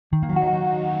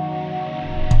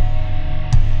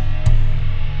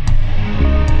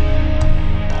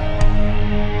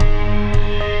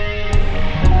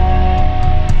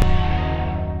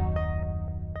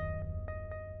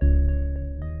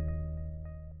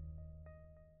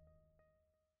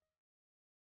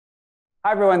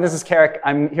Hi everyone, this is Keric.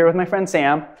 I'm here with my friend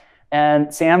Sam,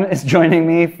 and Sam is joining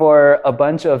me for a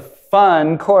bunch of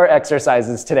fun core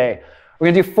exercises today.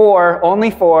 We're gonna do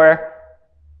only four.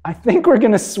 I think we're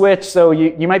gonna switch, so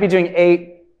you might be doing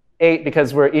eight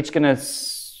because we're each gonna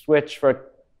switch for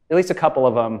at least a couple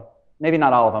of them, maybe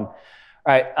not all of them. All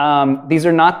right, these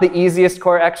are not the easiest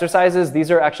core exercises. These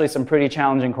are actually some pretty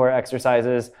challenging core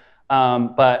exercises,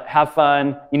 but have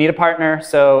fun. You need a partner,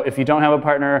 so if you don't have a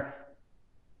partner,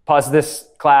 pause this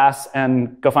class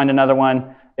and go find another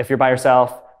one. If you're by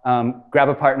yourself, grab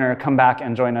a partner, come back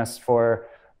and join us for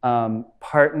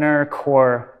partner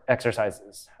core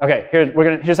exercises. Okay,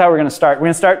 here's how we're gonna start. We're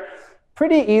gonna start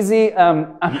pretty easy.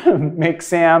 I'm gonna make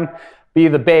Sam be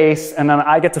the base, and then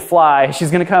I get to fly. She's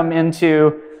gonna come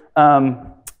into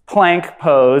plank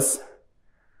pose.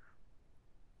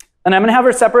 And I'm gonna have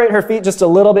her separate her feet just a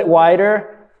little bit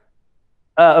wider,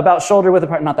 about shoulder width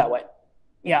apart, not that wide.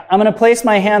 Yeah, I'm gonna place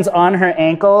my hands on her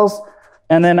ankles,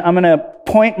 and then I'm gonna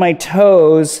point my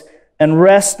toes and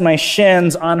rest my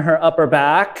shins on her upper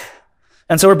back.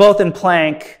 And so we're both in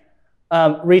plank.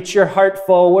 Reach your heart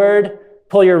forward,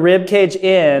 pull your rib cage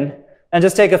in, and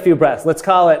just take a few breaths. Let's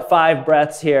call it 5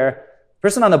 breaths here.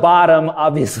 Person on the bottom,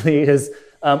 obviously, is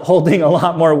holding a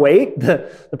lot more weight.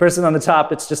 The person on the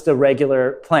top, it's just a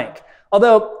regular plank.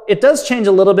 Although it does change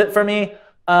a little bit for me.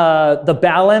 The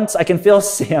balance, I can feel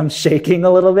Sam shaking a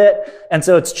little bit. And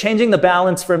so it's changing the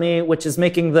balance for me, which is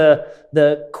making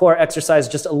the core exercise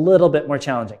just a little bit more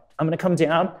challenging. I'm going to come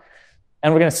down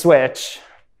and we're going to switch.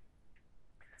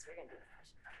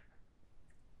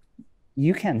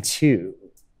 You can too,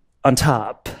 on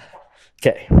top.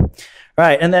 Okay. All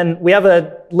right. And then we have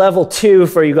a level 2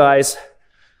 for you guys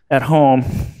at home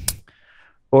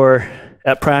or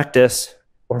at practice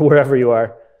or wherever you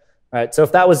are. All right, so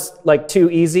if that was like too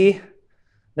easy,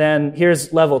 then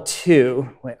here's level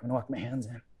 2. Wait, I'm gonna walk my hands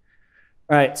in.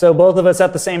 All right, so both of us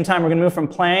at the same time, we're gonna move from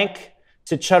plank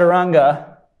to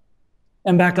chaturanga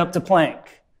and back up to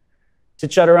plank, to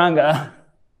chaturanga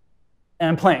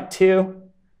and plank. 2,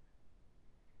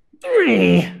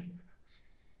 3,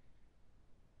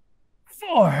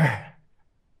 4,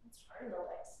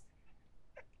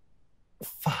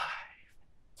 5.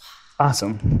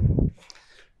 Awesome.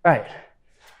 All right.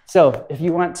 So if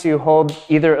you want to hold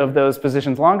either of those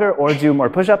positions longer or do more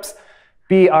push-ups,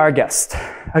 be our guest.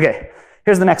 Okay,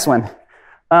 here's the next one.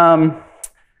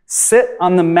 Sit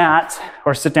on the mat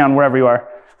or sit down wherever you are.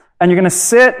 And you're gonna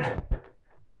sit,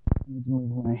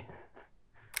 move my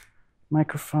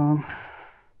microphone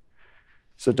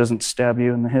so it doesn't stab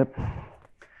you in the hip. All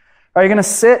right, you're gonna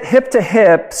sit hip to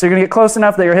hip, so you're gonna get close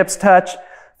enough that your hips touch,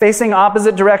 facing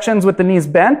opposite directions with the knees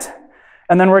bent.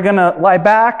 And then we're gonna lie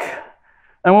back,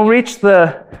 and we'll reach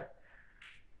the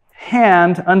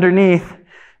hand underneath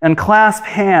and clasp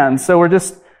hands. So we're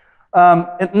just,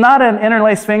 not an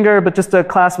interlaced finger, but just a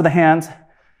clasp of the hands.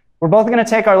 We're both gonna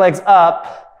take our legs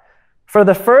up. For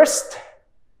the first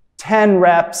 10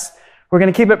 reps, we're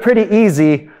gonna keep it pretty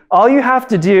easy. All you have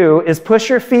to do is push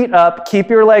your feet up,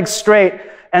 keep your legs straight,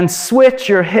 and switch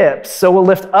your hips. So we'll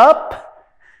lift up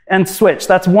and switch.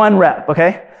 That's 1 rep,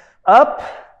 okay? Up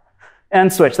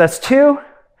and switch. That's 2.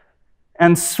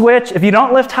 And switch. If you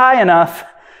don't lift high enough,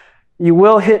 you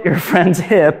will hit your friend's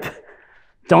hip.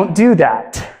 Don't do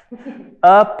that.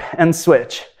 Up and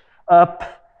switch. Up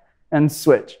and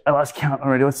switch. I lost count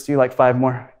already. Let's do like 5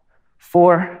 more.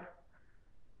 4,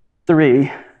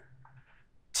 3,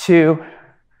 2,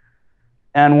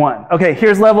 and 1. Okay,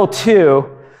 here's level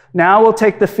 2. Now we'll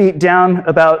take the feet down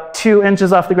about 2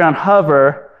 inches off the ground.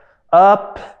 Hover,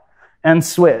 up, and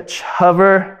switch.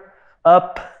 Hover,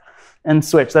 up, and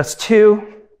switch. That's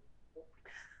 2,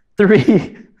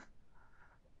 3,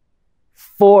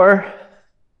 4,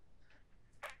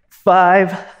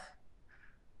 5,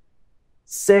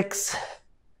 6,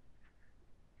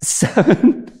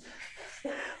 7.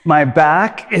 My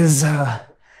back is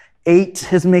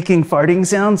 8 is making farting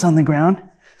sounds on the ground.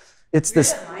 It's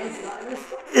this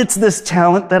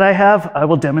talent that I have. I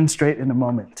will demonstrate in a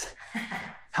moment.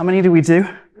 How many do we do?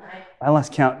 9. I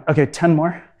lost count. Okay, 10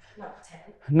 more.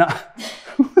 No.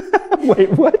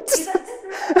 Wait, what?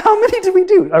 How many did we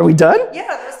do? Are we done?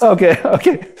 Yeah. Okay. All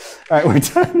right, we're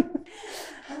done.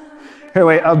 Here,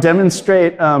 wait, I'll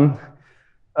demonstrate back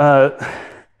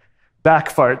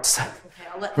farts.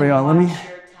 Okay, let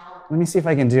me see if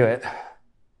I can do it.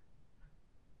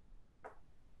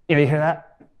 You hear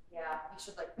that? Yeah, you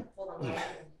should like hold on and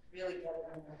really get it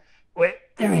in there. Wait,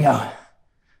 there we go.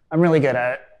 I'm really good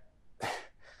at it.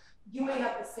 You may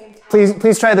have the same time.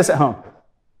 Please try this at home.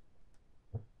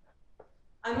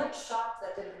 I'm like shocked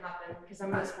that didn't happen because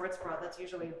I'm in a sports bra. That's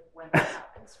usually when that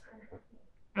happens.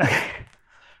 Okay.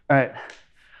 All right.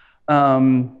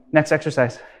 Next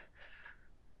exercise.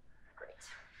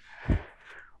 Great.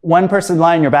 One person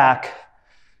lie on your back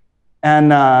and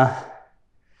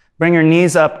bring your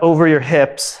knees up over your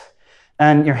hips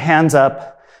and your hands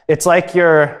up. It's like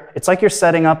you're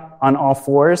setting up on all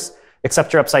fours,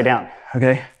 except you're upside down,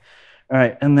 okay? All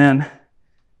right, and then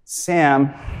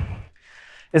Sam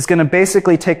is gonna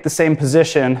basically take the same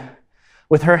position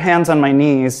with her hands on my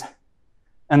knees,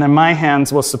 and then my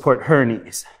hands will support her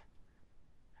knees.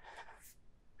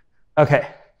 Okay,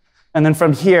 and then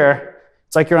from here,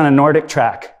 it's like you're on a Nordic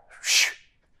track.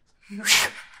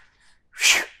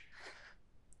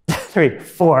 3,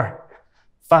 4,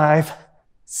 5,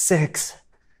 6,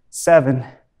 7,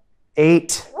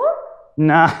 8,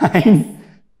 9,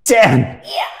 10.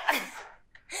 Yeah.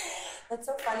 That's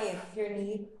so funny. Your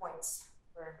knee points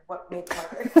were what made it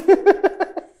harder.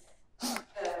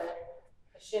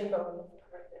 The shin bone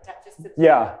attaches to the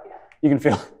Yeah, you can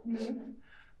feel it. Mm-hmm.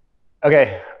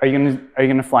 Okay, are you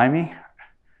gonna fly me?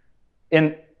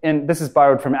 In this is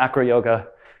borrowed from acro yoga.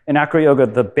 In acro yoga,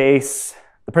 the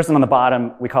person on the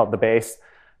bottom, we call it the base,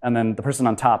 and then the person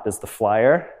on top is the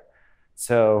flyer.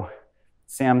 So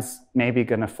Sam's maybe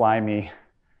gonna fly me.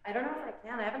 I don't know if I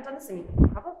can. I haven't done this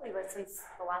since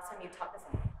the last time you taught this.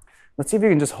 Let's see if you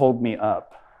can just hold me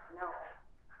up. No.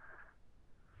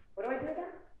 What do I do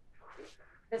again?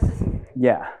 This is.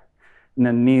 Yeah, and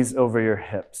then knees over your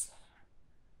hips.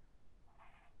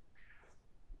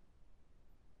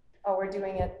 Oh, we're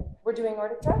doing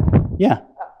Nordic track? Yeah.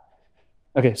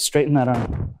 Oh. Okay, straighten that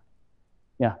arm.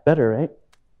 Yeah, better, right?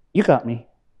 You got me.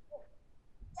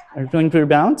 Are you feeling pretty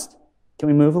balanced? Can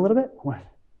we move a little bit? 1,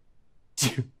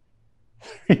 2,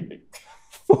 3,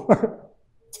 4,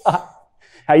 5.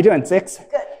 How you doing? 6,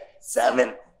 Good.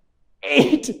 7,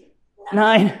 8,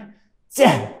 9,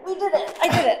 10. We did it. I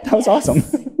did it. That was awesome.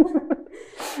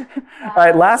 All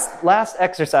right, last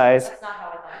exercise. That's not how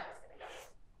I thought it was going to go.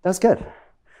 That was good.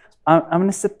 I'm going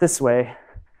to sit this way.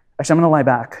 Actually, I'm going to lie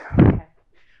back. Okay.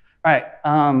 All right.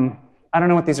 I don't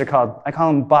know what these are called. I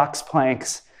call them box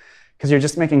planks because you're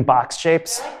just making box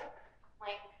shapes.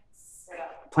 Plank, sit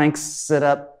up. Plank, sit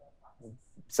up,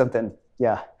 something.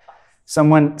 Yeah.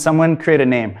 Someone create a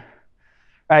name.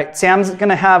 All right. Sam's going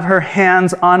to have her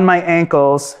hands on my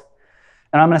ankles,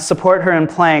 and I'm going to support her in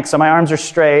plank. So my arms are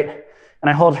straight, and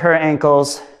I hold her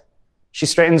ankles. She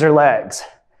straightens her legs.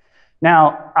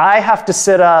 Now, I have to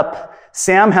sit up.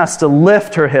 Sam has to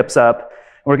lift her hips up.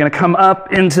 We're going to come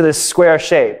up into this square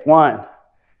shape. 1,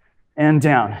 and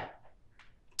down.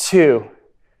 2,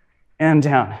 and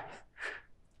down.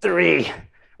 3.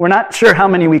 We're not sure how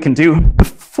many we can do.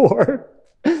 4.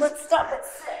 Let's stop at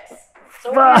 6.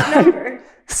 So 5.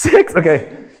 6.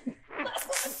 Okay.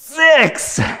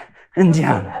 6. And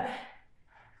down.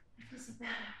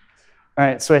 All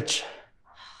right, switch.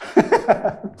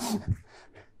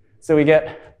 So we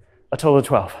get a total of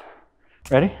 12.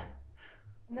 Ready?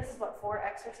 And this is what, 4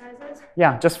 exercises?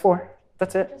 Yeah, just 4.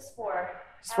 That's it. Just 4.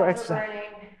 Just 4 After exercises.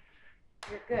 learning,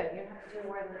 you're good. You don't have to do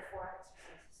more than 4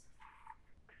 exercises.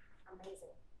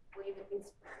 Amazing. Will you get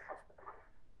these?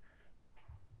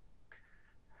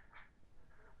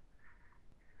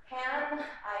 Can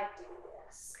I do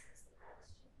this? Is the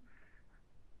question.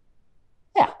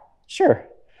 Yeah, sure.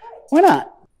 Why not?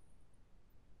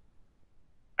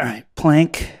 All right,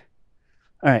 plank.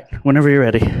 All right, whenever you're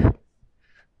ready.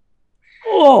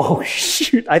 Oh,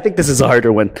 shoot. I think this is a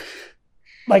harder one.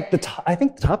 Like the top, I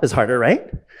think the top is harder, right?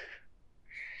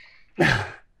 4,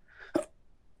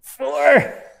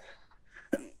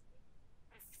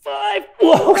 5.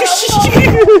 Whoa, shoot.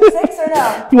 6 or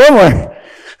no? One more.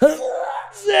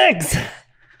 6.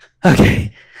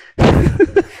 Okay.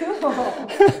 Cool.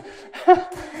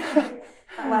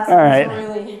 That last All right. one was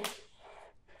really.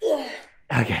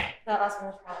 Okay. That last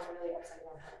one was probably really upside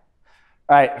down.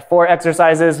 All right, 4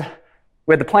 exercises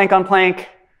with the plank on plank,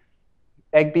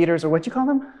 egg beaters, or what you call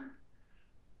them?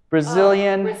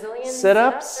 Brazilian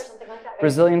sit-ups? Or something like that.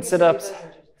 Brazilian sit-ups.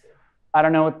 I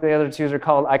don't know what the other 2s are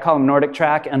called. I call them Nordic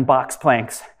track and box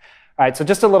planks. All right, so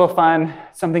just a little fun,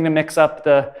 something to mix up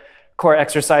the core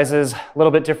exercises, a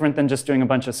little bit different than just doing a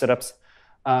bunch of sit-ups.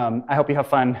 I hope you have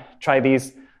fun. Try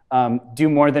these. Do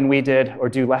more than we did or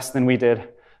do less than we did,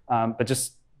 but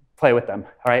just play with them.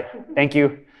 All right, thank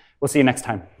you. We'll see you next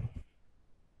time.